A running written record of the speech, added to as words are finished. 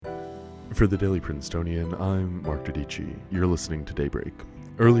For the Daily Princetonian, I'm Mark Dodici. You're listening to Daybreak.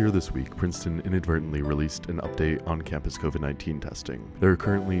 Earlier this week, Princeton inadvertently released an update on campus COVID-19 testing. There are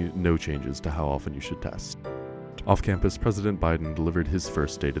currently no changes to how often you should test. Off-campus, President Biden delivered his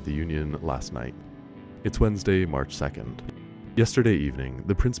first State of the Union last night. It's Wednesday, March 2nd. Yesterday evening,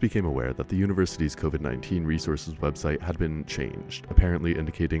 the Prince became aware that the university's COVID-19 resources website had been changed, apparently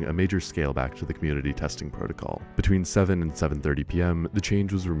indicating a major scale back to the community testing protocol. Between 7 and 7:30 p.m., the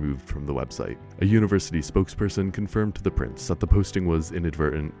change was removed from the website. A university spokesperson confirmed to the Prince that the posting was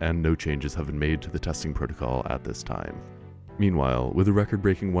inadvertent and no changes have been made to the testing protocol at this time. Meanwhile, with a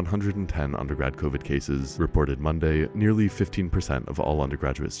record-breaking 110 undergrad COVID cases reported Monday, nearly 15% of all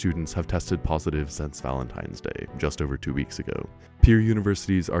undergraduate students have tested positive since Valentine's Day, just over 2 weeks ago. Peer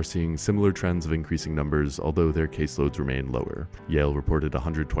universities are seeing similar trends of increasing numbers, although their caseloads remain lower. Yale reported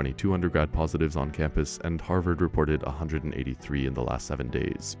 122 undergrad positives on campus, and Harvard reported 183 in the last 7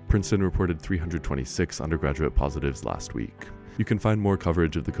 days. Princeton reported 326 undergraduate positives last week. You can find more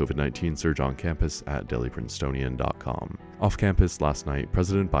coverage of the COVID-19 surge on campus at dailyprincetonian.com. Off campus last night,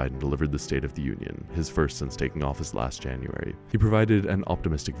 President Biden delivered the State of the Union, his first since taking office last January. He provided an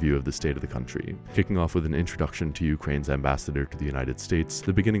optimistic view of the state of the country. Kicking off with an introduction to Ukraine's ambassador to the United States,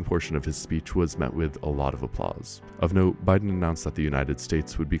 the beginning portion of his speech was met with a lot of applause. Of note, Biden announced that the United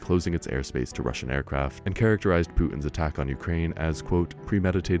States would be closing its airspace to Russian aircraft and characterized Putin's attack on Ukraine as, quote,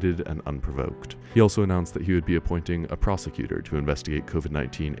 premeditated and unprovoked. He also announced that he would be appointing a prosecutor to investigate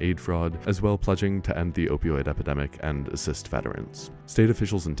COVID-19 aid fraud, as well pledging to end the opioid epidemic and assist veterans. State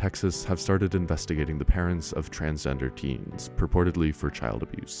officials in Texas have started investigating the parents of transgender teens, purportedly for child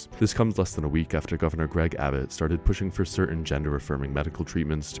abuse. This comes less than a week after Governor Greg Abbott started pushing for certain gender-affirming medical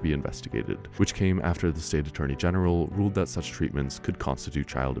treatments to be investigated, which came after the state attorney general ruled that such treatments could constitute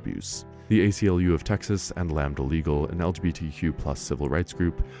child abuse. The ACLU of Texas and Lambda Legal, an LGBTQ+ civil rights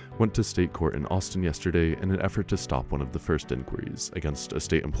group, went to state court in Austin yesterday in an effort to stop one of the first inquiries against a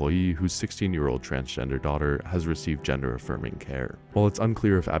state employee whose 16-year-old transgender daughter has received gender-affirming care. While it's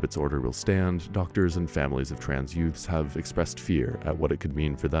unclear if Abbott's order will stand, doctors and families of trans youths have expressed fear at what it could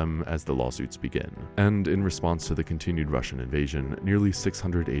mean for them as the lawsuits begin. And in response to the continued Russian invasion, nearly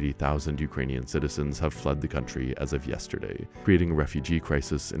 680,000 Ukrainian citizens have fled the country as of yesterday, creating a refugee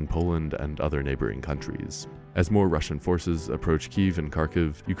crisis in Poland and other neighboring countries. As more Russian forces approach Kyiv and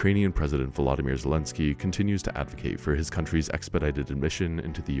Kharkiv, Ukrainian President Volodymyr Zelensky continues to advocate for his country's expedited admission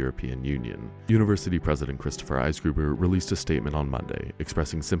into the European Union. University President Christopher Eisgruber released a statement on Monday,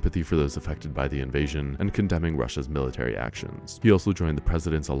 expressing sympathy for those affected by the invasion and condemning Russia's military actions. He also joined the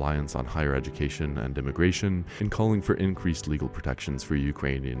President's Alliance on Higher Education and Immigration in calling for increased legal protections for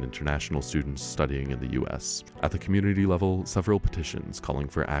Ukrainian international students studying in the U.S. At the community level, several petitions calling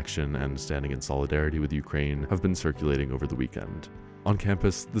for action and standing in solidarity with Ukraine have been circulating over the weekend. On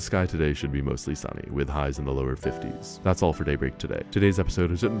campus, the sky today should be mostly sunny, with highs in the lower 50s. That's all for Daybreak today. Today's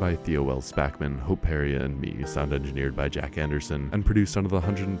episode was written by Theo Wells Spackman, Hope Perry, and me, sound engineered by Jack Anderson, and produced under the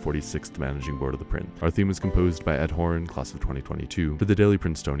 146th Managing Board of the Print. Our theme was composed by Ed Horn, class of 2022. For the Daily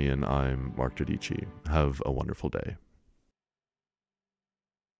Princetonian, I'm Mark Dodici. Have a wonderful day.